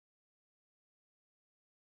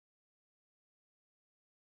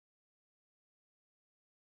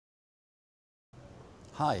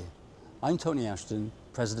Hi, I'm Tony Ashton,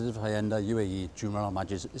 President of Hyundai UAE Jumeirah Al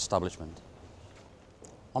Majid establishment.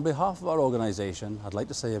 On behalf of our organisation, I'd like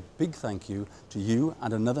to say a big thank you to you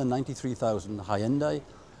and another 93,000 Hyundai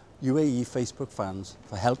UAE Facebook fans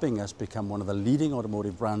for helping us become one of the leading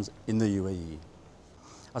automotive brands in the UAE.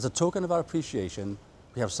 As a token of our appreciation,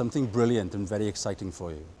 we have something brilliant and very exciting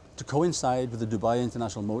for you. To coincide with the Dubai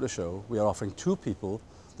International Motor Show, we are offering two people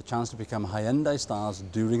the chance to become Hyundai Stars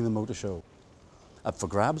during the Motor Show. Up for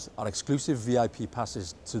grabs are exclusive VIP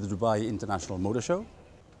passes to the Dubai International Motor Show.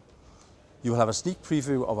 You will have a sneak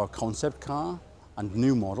preview of our concept car and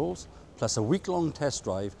new models, plus a week-long test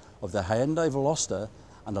drive of the Hyundai Veloster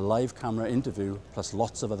and a live camera interview, plus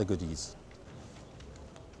lots of other goodies.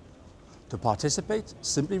 To participate,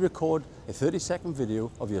 simply record a 30-second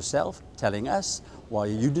video of yourself telling us why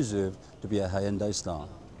you deserve to be a Hyundai Star.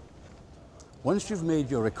 Once you've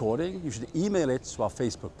made your recording, you should email it to our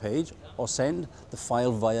Facebook page or send the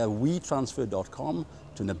file via wetransfer.com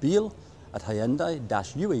to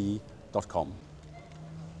nabil@hyundai-uae.com.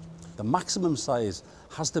 The maximum size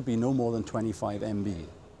has to be no more than 25 MB.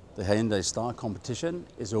 The Hyundai Star competition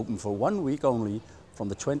is open for 1 week only from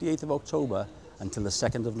the 28th of October until the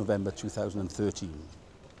 2nd of November 2013.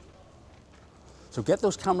 So get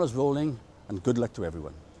those cameras rolling and good luck to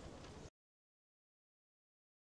everyone.